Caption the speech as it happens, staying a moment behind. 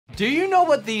Do you know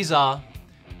what these are?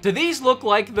 Do these look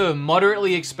like the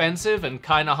moderately expensive and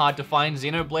kinda hard to find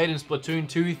Xenoblade and Splatoon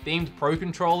 2 themed Pro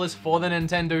Controllers for the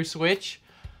Nintendo Switch?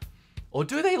 Or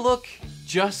do they look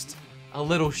just a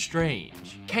little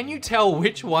strange? Can you tell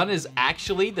which one is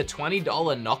actually the $20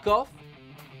 knockoff?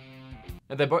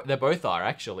 They both are,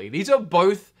 actually. These are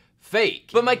both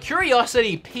fake. But my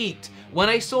curiosity peaked when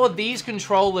I saw these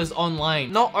controllers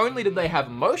online. Not only did they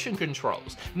have motion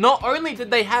controls, not only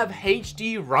did they have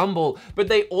HD rumble, but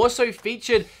they also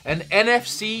featured an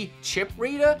NFC chip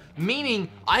reader, meaning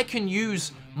I can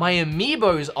use my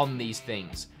amiibos on these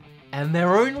things. And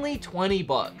they're only 20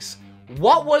 bucks.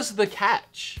 What was the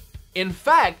catch? In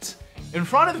fact, in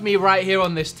front of me right here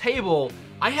on this table,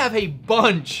 I have a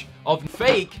bunch of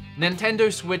fake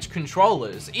Nintendo Switch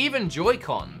controllers, even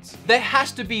Joy-Cons. There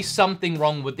has to be something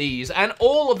wrong with these and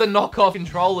all of the knockoff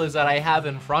controllers that I have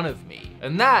in front of me.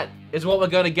 And that is what we're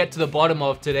gonna get to the bottom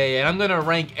of today, and I'm gonna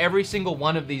rank every single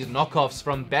one of these knockoffs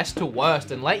from best to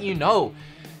worst and let you know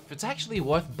if it's actually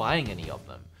worth buying any of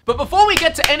them. But before we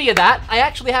get to any of that, I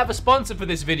actually have a sponsor for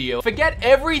this video. Forget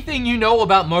everything you know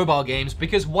about mobile games,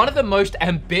 because one of the most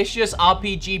ambitious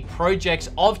RPG projects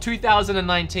of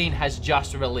 2019 has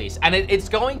just released, and it's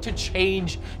going to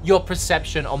change your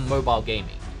perception on mobile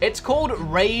gaming. It's called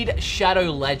Raid Shadow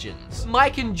Legends.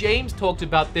 Mike and James talked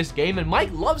about this game, and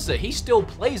Mike loves it. He still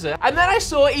plays it. And then I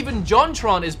saw even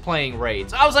JonTron is playing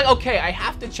Raids. I was like, okay, I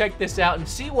have to check this out and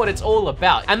see what it's all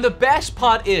about. And the best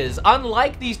part is,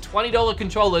 unlike these $20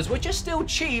 controllers, which are still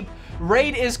cheap,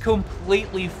 Raid is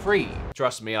completely free.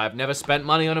 Trust me, I've never spent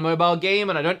money on a mobile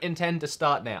game, and I don't intend to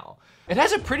start now. It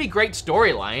has a pretty great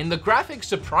storyline, the graphics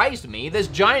surprised me, there's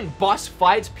giant boss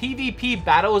fights, PvP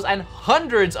battles, and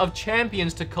hundreds of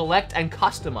champions to collect and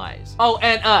customize. Oh,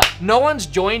 and no one's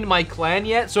joined my clan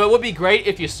yet, so it would be great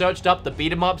if you searched up the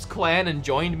Beat 'em Ups clan and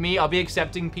joined me. I'll be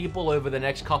accepting people over the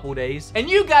next couple days. And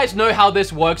you guys know how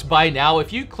this works by now.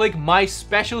 If you click my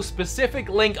special specific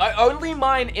link, only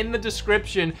mine, in the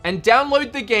description, and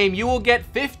download the game, you will get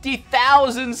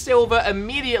 50,000 silver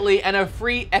immediately and a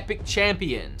free epic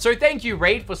champion. So thank you,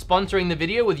 Raid, for sponsoring the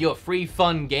video with your free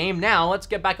fun game. Now, let's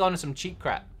get back on to some cheap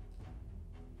crap.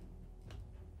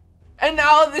 And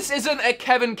now, this isn't a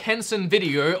Kevin Kenson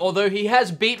video, although he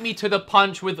has beat me to the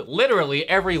punch with literally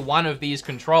every one of these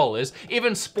controllers.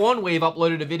 Even Spawnwave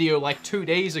uploaded a video like 2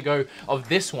 days ago of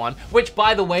this one, which,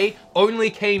 by the way,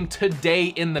 only came today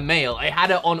in the mail. I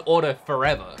had it on order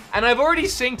forever. And I've already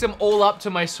synced them all up to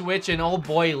my Switch, and oh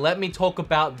boy, let me talk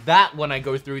about that when I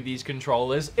go through these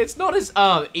controllers. It's not as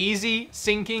easy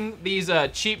syncing these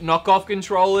cheap knockoff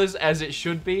controllers as it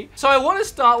should be. So I want to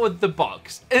start with the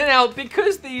box. And now,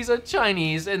 because these are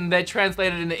Chinese and they're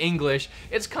translated into English,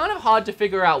 it's kind of hard to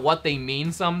figure out what they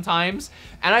mean sometimes.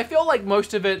 And I feel like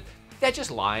most of it, they're just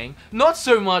lying. Not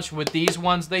so much with these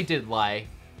ones, they did lie.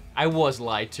 I was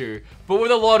lied to. But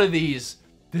with a lot of these,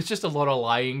 there's just a lot of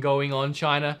lying going on,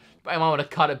 China. I might want to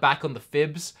cut it back on the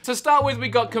fibs. To start with, we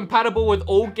got compatible with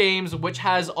all games, which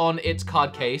has on its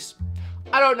card case.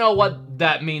 I don't know what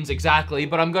that means exactly,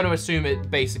 but I'm going to assume it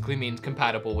basically means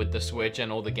compatible with the Switch and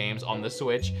all the games on the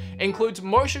Switch. Includes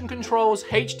motion controls,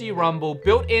 HD rumble,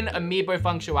 built-in amiibo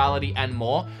functionality, and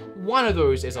more. One of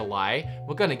those is a lie.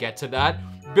 We're going to get to that.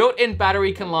 Built-in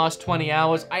battery can last 20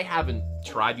 hours. I haven't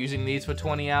tried using these for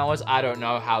 20 hours. I don't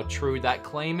know how true that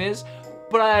claim is,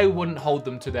 but I wouldn't hold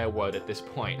them to their word at this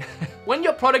point. When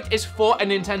your product is for a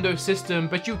Nintendo system,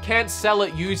 but you can't sell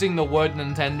it using the word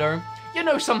Nintendo, you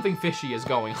know something fishy is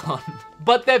going on.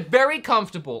 But they're very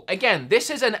comfortable. Again, this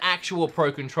is an actual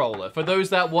Pro Controller. For those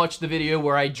that watched the video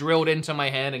where I drilled into my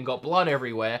hand and got blood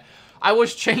everywhere, I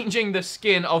was changing the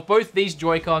skin of both these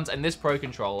Joy-Cons and this Pro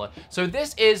Controller. So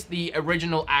this is the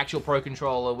original actual Pro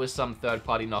Controller with some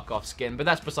third-party knockoff skin, but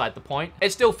that's beside the point.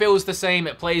 It still feels the same,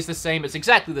 it plays the same, it's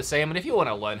exactly the same, and if you want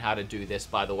to learn how to do this,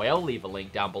 by the way, I'll leave a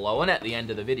link down below and at the end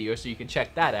of the video so you can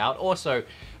check that out. Also,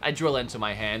 I drill into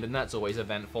my hand, and that's always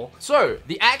eventful. So,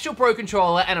 the actual Pro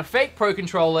Controller and a fake Pro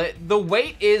Controller, the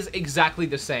weight is exactly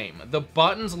the same. The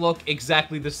buttons look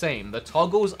exactly the same. The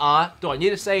toggles are, do I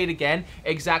need to say it again,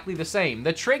 exactly the same.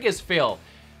 The triggers feel,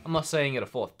 I'm not saying it a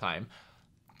fourth time,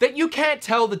 that you can't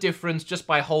tell the difference just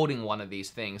by holding one of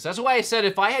these things. That's why I said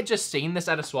if I had just seen this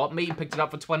at a swap meet and picked it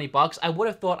up for 20 bucks, I would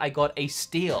have thought I got a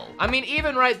steal. I mean,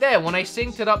 even right there, when I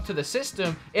synced it up to the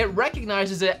system, it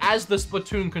recognizes it as the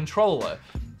Splatoon controller.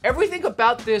 Everything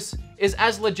about this is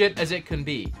as legit as it can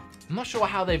be. I'm not sure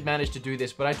how they've managed to do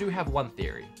this, but I do have one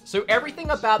theory. So everything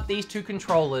about these two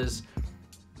controllers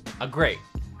are great,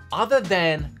 other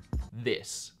than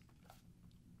this.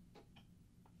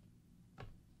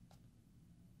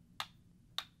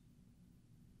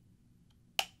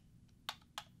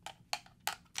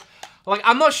 Like,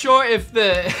 I'm not sure if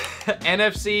the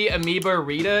NFC amiibo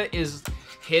reader is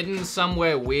hidden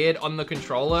somewhere weird on the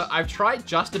controller. I've tried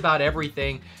just about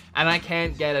everything, and I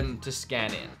can't get him to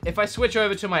scan in. If I switch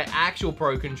over to my actual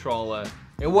Pro controller,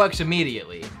 it works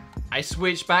immediately. I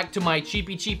switch back to my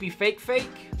cheapy fake.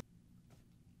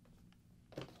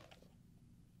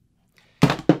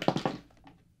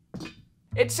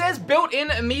 It says built-in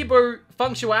amiibo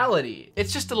functionality.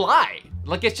 It's just a lie.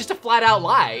 Like, it's just a flat out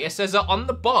lie. It says it on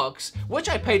the box, which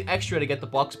I paid extra to get the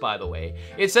box, by the way.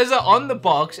 It says it on the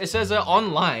box, it says it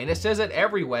online, it says it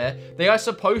everywhere. They are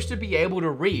supposed to be able to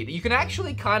read. You can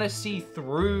actually kind of see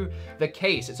through the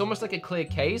case. It's almost like a clear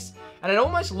case, and it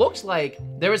almost looks like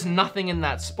there is nothing in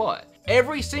that spot.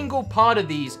 Every single part of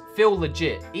these feel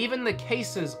legit. Even the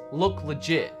cases look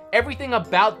legit. Everything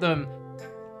about them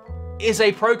is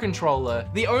a Pro controller.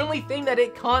 The only thing that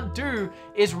it can't do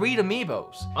is read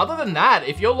amiibos. Other than that,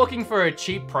 if you're looking for a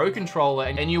cheap Pro controller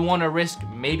and you want to risk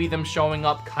maybe them showing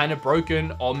up kind of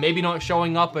broken or maybe not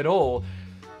showing up at all,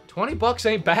 20 bucks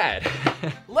ain't bad.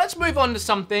 Let's move on to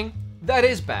something that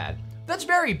is bad. That's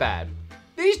very bad.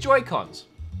 These Joy-Cons.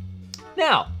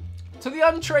 Now, to the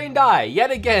untrained eye,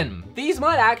 yet again, these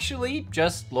might actually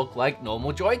just look like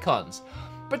normal Joy-Cons.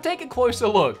 But take a closer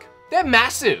look. They're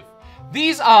massive.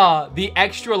 These are the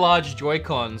extra large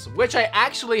Joy-Cons, which I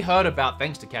actually heard about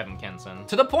thanks to Kevin Kenson.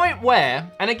 To the point where,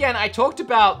 and again, I talked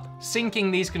about syncing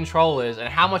these controllers and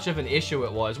how much of an issue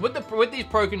it was. With these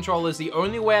Pro controllers, the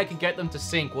only way I could get them to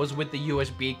sync was with the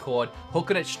USB cord,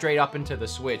 hooking it straight up into the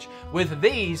Switch. With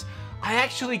these, I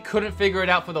actually couldn't figure it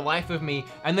out for the life of me,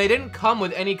 and they didn't come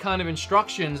with any kind of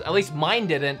instructions, at least mine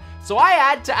didn't, so I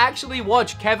had to actually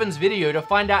watch Kevin's video to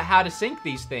find out how to sync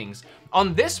these things.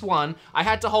 On this one, I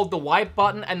had to hold the Y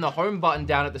button and the home button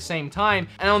down at the same time,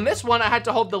 and on this one, I had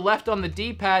to hold the left on the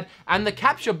D-pad and the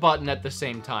capture button at the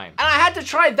same time. And I had to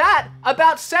try that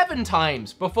about 7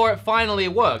 times before it finally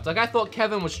worked. Like, I thought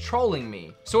Kevin was trolling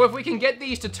me. So if we can get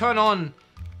these to turn on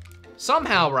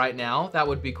somehow right now, that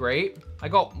would be great. I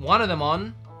got one of them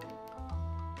on.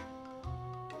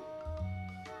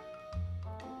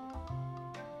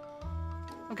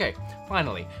 Okay,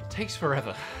 finally. Takes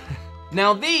forever.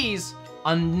 Now these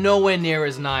are nowhere near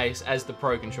as nice as the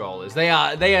Pro controllers. They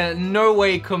are no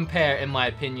way compare, in my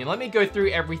opinion. Let me go through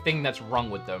everything that's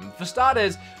wrong with them. For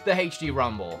starters, the HD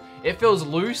rumble. It feels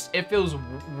loose, it feels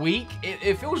weak,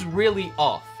 it feels really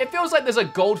off. It feels like there's a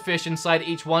goldfish inside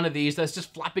each one of these that's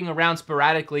just flapping around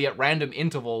sporadically at random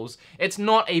intervals. It's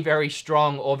not a very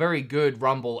strong or very good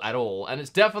rumble at all, and it's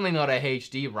definitely not a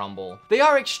HD rumble. They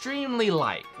are extremely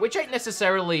light, which ain't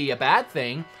necessarily a bad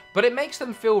thing, but it makes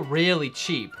them feel really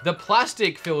cheap. The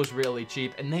plastic feels really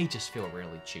cheap, and they just feel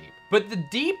really cheap. But the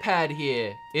D-pad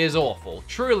here is awful,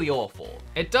 truly awful.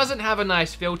 It doesn't have a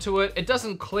nice feel to it, it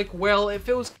doesn't click well, it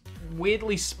feels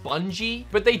weirdly spongy,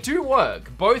 but they do work,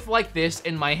 both like this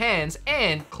in my hands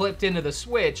and clipped into the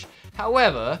Switch.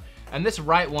 However, and this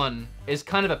right one is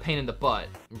kind of a pain in the butt.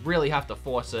 You really have to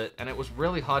force it, and it was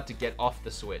really hard to get off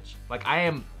the Switch. Like, I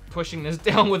am pushing this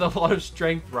down with a lot of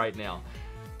strength right now.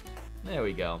 There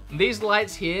we go. These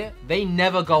lights here, they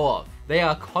never go off. They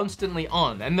are constantly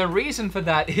on, and the reason for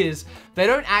that is they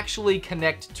don't actually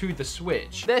connect to the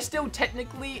Switch. They're still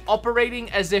technically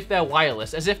operating as if they're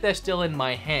wireless, as if they're still in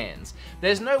my hands.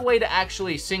 There's no way to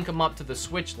actually sync them up to the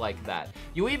Switch like that.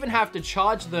 You even have to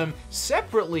charge them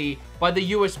separately by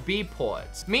the USB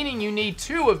ports, meaning you need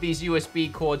 2 of these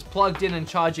USB cords plugged in and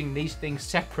charging these things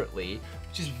separately,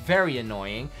 which is very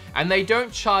annoying, and they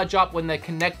don't charge up when they're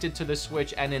connected to the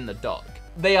Switch and in the dock.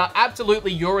 They are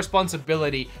absolutely your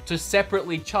responsibility to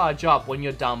separately charge up when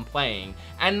you're done playing,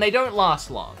 and they don't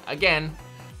last long. Again,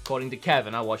 according to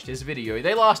Kevin, I watched his video,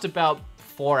 they last about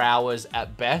 4 hours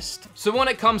at best. So when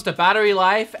it comes to battery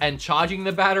life and charging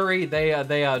the battery, they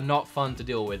are not fun to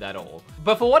deal with at all.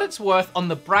 But for what it's worth, on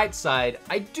the bright side,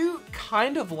 I do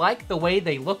kind of like the way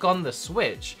they look on the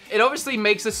Switch. It obviously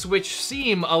makes the Switch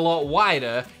seem a lot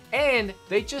wider, and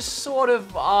they just sort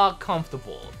of are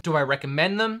comfortable. Do I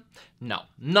recommend them? No,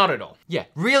 not at all. Yeah,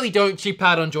 really don't cheap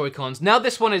out on Joy-Cons. Now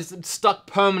this one is stuck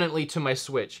permanently to my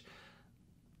Switch.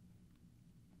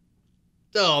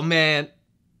 Oh man.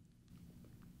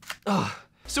 Ugh.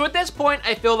 So at this point,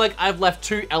 I feel like I've left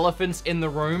 2 elephants in the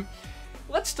room.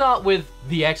 Let's start with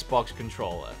the Xbox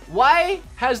controller. Why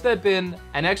has there been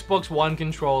an Xbox One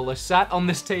controller sat on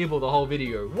this table the whole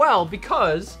video? Well,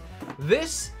 because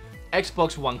this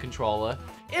Xbox One controller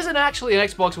isn't actually an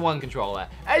Xbox One controller.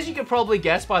 As you can probably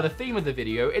guess by the theme of the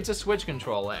video, it's a Switch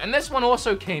controller. And this one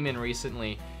also came in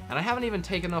recently, and I haven't even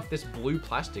taken off this blue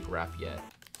plastic wrap yet.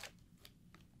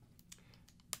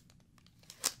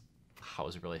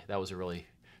 That was a really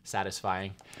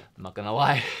satisfying. I'm not gonna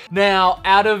lie. Now,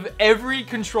 out of every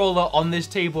controller on this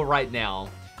table right now,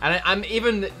 and I'm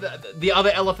even the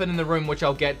other elephant in the room, which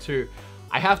I'll get to,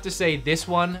 I have to say this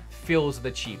one feels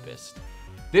the cheapest.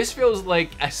 This feels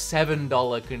like a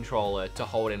 $7 controller to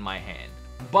hold in my hand.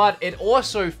 But it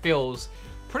also feels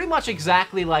pretty much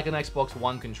exactly like an Xbox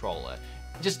One controller.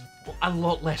 Just a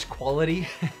lot less quality.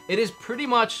 It is pretty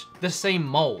much the same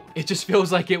mold. It just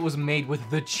feels like it was made with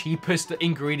the cheapest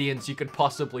ingredients you could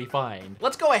possibly find.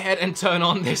 Let's go ahead and turn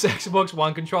on this Xbox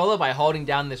One controller by holding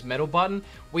down this middle button.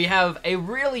 We have a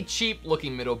really cheap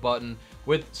looking middle button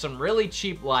with some really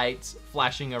cheap lights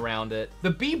flashing around it. The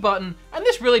B button, and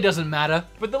this really doesn't matter,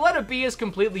 but the letter B is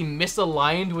completely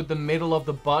misaligned with the middle of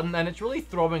the button and it's really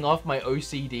throwing off my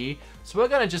OCD. So we're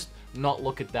gonna just not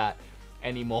look at that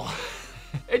anymore.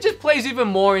 It just plays even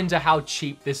more into how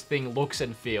cheap this thing looks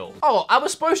and feels. Oh, I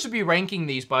was supposed to be ranking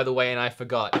these, by the way, and I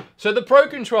forgot. So the Pro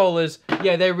controllers,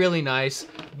 yeah, they're really nice.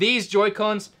 These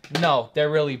Joy-Cons, no,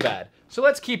 they're really bad. So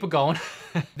let's keep it going.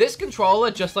 This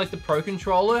controller, just like the Pro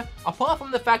controller, apart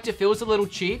from the fact it feels a little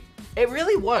cheap, it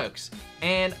really works.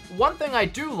 And one thing I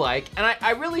do like, and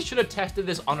I really should have tested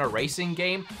this on a racing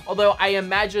game, although I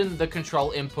imagine the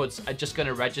control inputs are just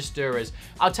gonna register as,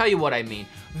 I'll tell you what I mean.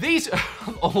 These,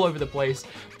 all over the place,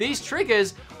 these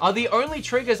triggers are the only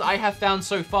triggers I have found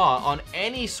so far on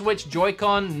any Switch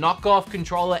Joy-Con, knockoff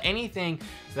controller, anything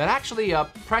that actually are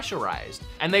pressurized.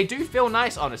 And they do feel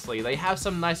nice, honestly. They have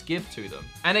some nice give to them.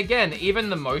 And again, even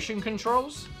the motion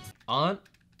controls aren't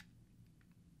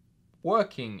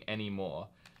working anymore.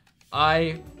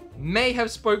 I may have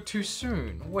spoke too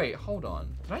soon. Wait, hold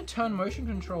on. Did I turn motion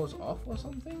controls off or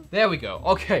something? There we go.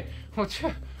 Okay.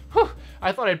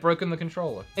 I thought I'd broken the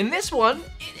controller. In this one,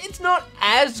 it's not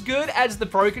as good as the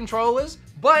Pro controllers,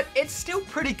 but it's still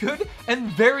pretty good and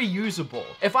very usable.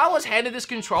 If I was handed this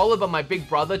controller by my big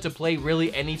brother to play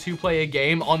really any two-player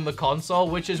game on the console,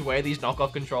 which is where these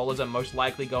knockoff controllers are most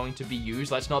likely going to be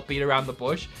used, let's not beat around the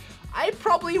bush, I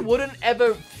probably wouldn't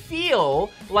ever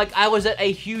feel like I was at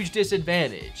a huge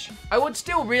disadvantage. I would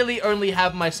still really only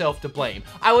have myself to blame.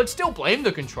 I would still blame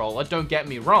the controller, don't get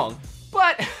me wrong,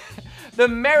 but the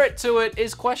merit to it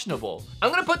is questionable.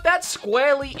 I'm gonna put that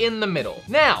squarely in the middle.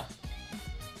 Now,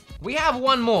 we have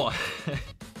one more.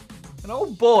 And oh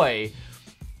boy,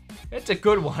 it's a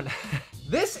good one.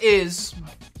 This is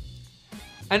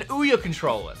an Ouya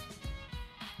controller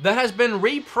that has been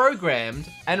reprogrammed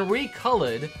and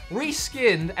recolored,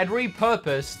 reskinned, and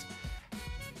repurposed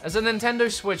as a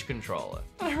Nintendo Switch controller.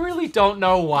 I really don't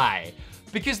know why,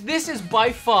 because this is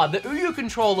by far, the Ouya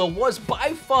controller was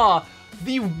by far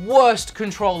the worst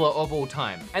controller of all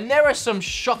time. And there are some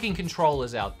shocking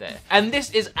controllers out there. And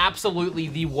this is absolutely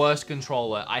the worst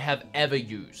controller I have ever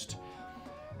used.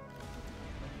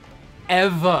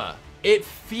 Ever. It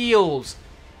feels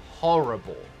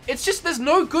horrible. It's just, there's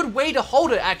no good way to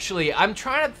hold it, actually. I'm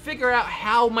trying to figure out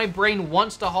how my brain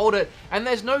wants to hold it, and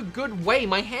there's no good way.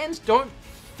 My hands don't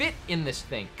fit in this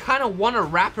thing. Kind of want to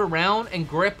wrap around and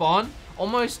grip on,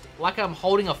 almost like I'm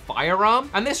holding a firearm.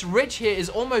 And this ridge here is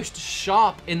almost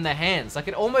sharp in the hands. Like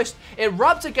it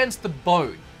rubs against the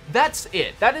bone. That's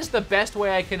it. That is the best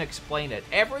way I can explain it.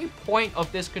 Every point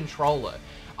of this controller,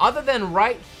 other than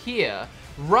right here,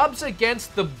 rubs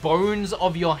against the bones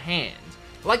of your hand.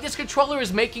 Like, this controller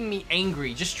is making me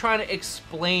angry just trying to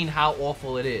explain how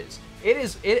awful it is.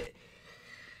 It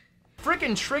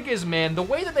freaking triggers, man. The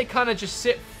way that they kind of just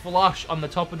sit flush on the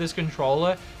top of this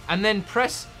controller and then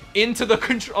press into the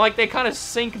control, like they kind of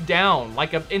sink down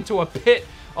like into a pit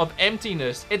of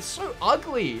emptiness. It's so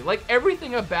ugly. Like,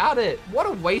 everything about it. What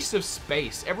a waste of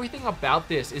space. Everything about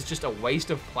this is just a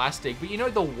waste of plastic. But you know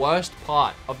the worst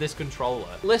part of this controller?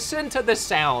 Listen to the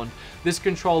sound this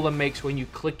controller makes when you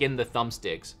click in the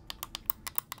thumbsticks.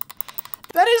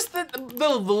 That is the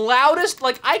loudest,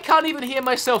 like, I can't even hear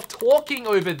myself talking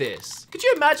over this. Could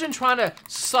you imagine trying to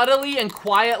subtly and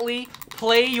quietly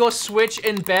play your Switch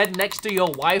in bed next to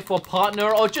your wife or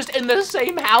partner, or just in the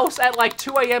same house at like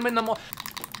 2 AM in the morning?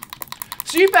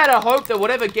 So you better hope that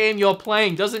whatever game you're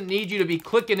playing doesn't need you to be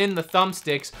clicking in the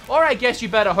thumbsticks, or I guess you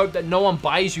better hope that no one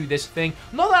buys you this thing.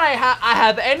 Not that I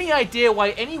have any idea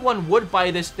why anyone would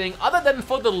buy this thing other than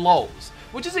for the lols,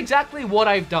 which is exactly what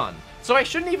I've done. So I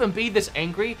shouldn't even be this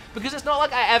angry, because it's not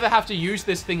like I ever have to use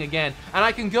this thing again, and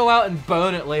I can go out and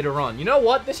burn it later on. You know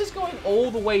what? This is going all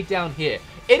the way down here.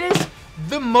 It is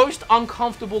the most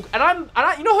uncomfortable, and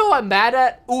you know who I'm mad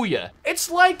at? Ouya. It's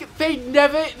like they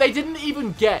didn't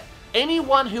even get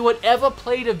anyone who had ever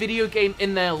played a video game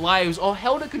in their lives or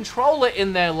held a controller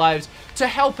in their lives to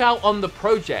help out on the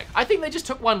project. I think they just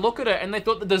took one look at it and they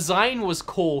thought the design was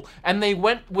cool and they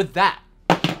went with that.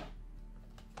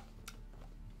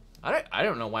 I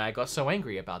don't know why I got so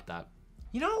angry about that.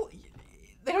 You know,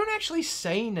 they don't actually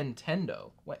say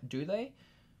Nintendo. What, do they?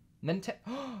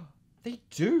 They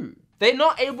do. They're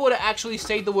not able to actually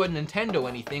say the word Nintendo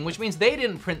anything, which means they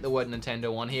didn't print the word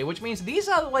Nintendo on here, which means these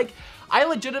are like, I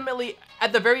legitimately,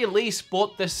 at the very least,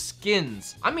 bought the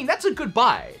skins. I mean, that's a good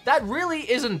buy. That really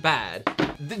isn't bad.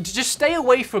 Just stay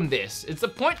away from this. It's the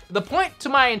point to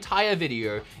my entire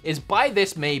video is buy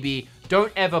this maybe,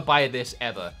 don't ever buy this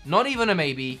ever. Not even a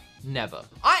maybe, never.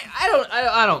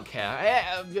 I don't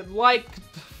care. Like,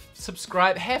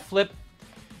 subscribe, hair flip.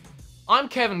 I'm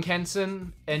Kevin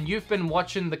Kenson, and you've been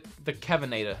watching the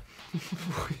Kevinator.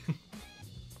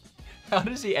 How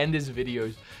does he end his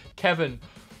videos? Kevin,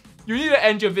 you need to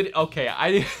end your video. Okay,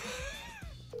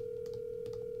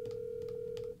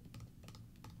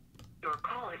 Your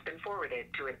call has been forwarded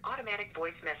to an automatic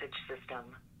voice message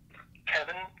system.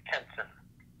 Kevin Kenson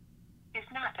Is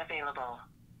not available.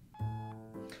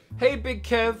 Hey, Big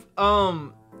Kev,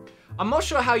 I'm not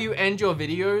sure how you end your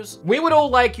videos. We would all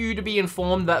like you to be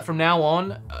informed that from now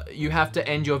on, you have to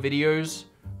end your videos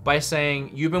by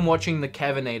saying, you've been watching the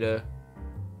Kevinator.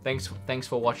 Thanks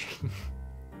for watching.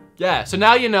 Yeah, so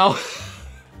now you know.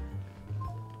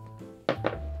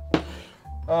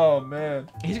 Oh, man.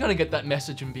 He's gonna get that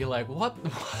message and be like, what?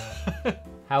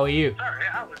 How are you? Sorry,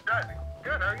 I was driving.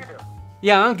 Good, how are you doing?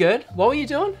 Yeah, I'm good. What were you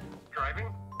doing? Driving?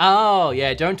 Oh,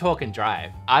 yeah, don't talk and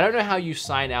drive. I don't know how you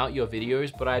sign out your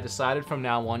videos, but I decided from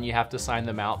now on you have to sign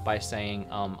them out by saying,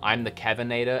 I'm the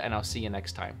Kevinator, and I'll see you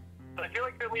next time. I feel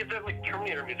like we have to have like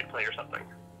Terminator music play or something.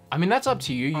 I mean, that's up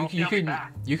to you.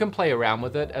 You can play around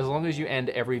with it as long as you end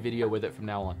every video with it from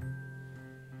now on.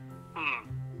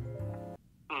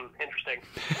 Interesting.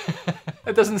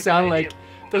 It doesn't sound like...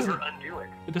 Undo it.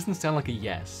 It doesn't sound like a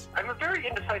yes. I'm a very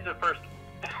indecisive person.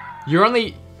 You're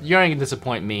only gonna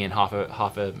disappoint me and half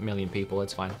a million people.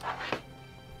 It's fine.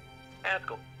 That's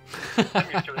cool.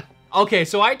 I'm used to it. Okay,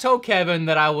 so I told Kevin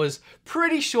that I was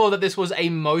pretty sure that this was a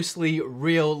mostly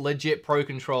real, legit Pro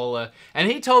Controller,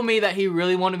 and he told me that he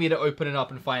really wanted me to open it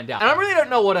up and find out. And I really don't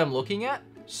know what I'm looking at,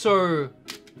 so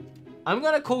I'm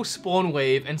gonna call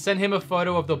Spawnwave and send him a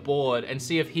photo of the board and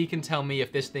see if he can tell me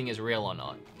if this thing is real or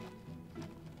not.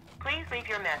 Please leave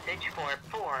your message for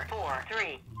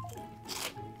 443.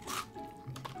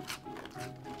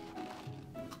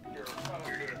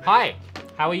 Hi,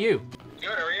 how are you? Good,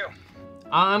 how are you?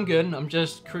 I'm good. I'm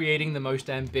just creating the most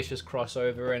ambitious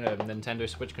crossover in a Nintendo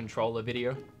Switch controller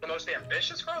video. The most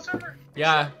ambitious crossover?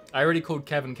 Yeah, I already called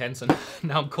Kevin Kenson.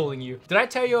 Now I'm calling you. Did I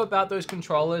tell you about those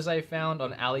controllers I found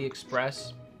on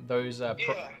AliExpress? Those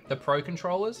the Pro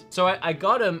controllers? So I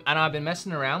got them and I've been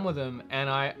messing around with them, and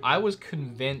I was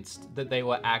convinced that they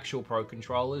were actual Pro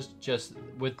controllers just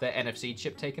with the NFC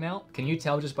chip taken out. Can you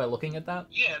tell just by looking at that?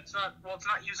 Yeah, it's not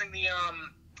using the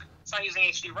it's not using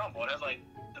HD rumble. It has like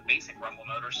the basic rumble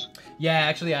motors. Yeah,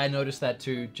 actually I noticed that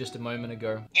too just a moment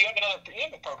ago. Do you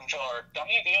have a Pro controller, don't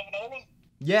you? Do you have another one?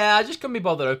 Yeah, I just couldn't be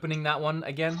bothered opening that one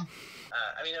again.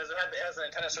 I mean, it has the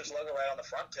Nintendo Switch logo right on the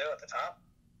front too, at the top.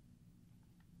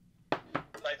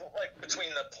 Like between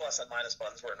the plus and minus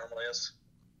buttons where it normally is.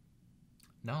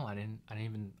 No, I didn't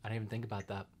even think about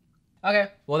that.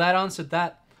 Okay, well that answered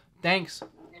that. Thanks.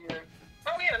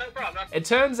 Oh yeah, no problem. It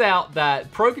turns out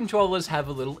that Pro controllers have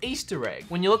a little Easter egg.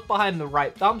 When you look behind the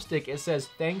right thumbstick, it says,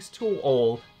 thanks to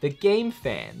all the game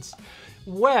fans.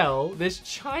 Well, this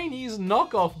Chinese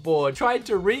knockoff board tried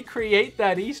to recreate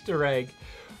that Easter egg,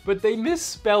 but they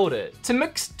misspelled it. To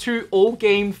mix to all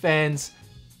game fans,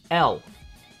 L.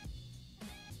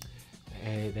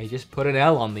 They just put an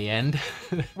L on the end.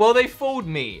 Well, they fooled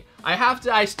me.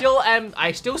 I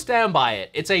still stand by it.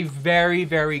 It's a very,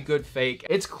 very good fake.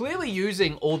 It's clearly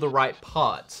using all the right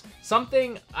parts.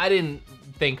 Something I didn't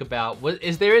think about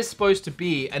is there is supposed to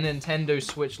be a Nintendo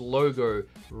Switch logo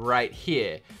right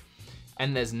here,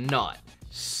 and there's not.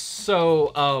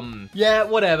 So, yeah,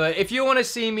 whatever. If you want to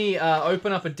see me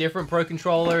open up a different Pro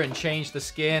Controller and change the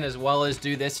skin as well as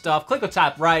do this stuff, click or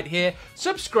tap right here.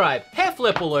 Subscribe. Hair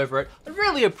flip all over it. I'd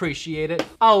really appreciate it.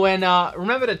 Oh, and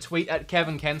remember to tweet at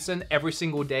Kevin Kenson every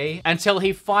single day until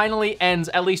he finally ends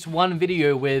at least one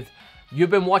video with, you've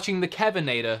been watching the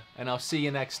Kevinator, and I'll see you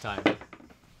next time.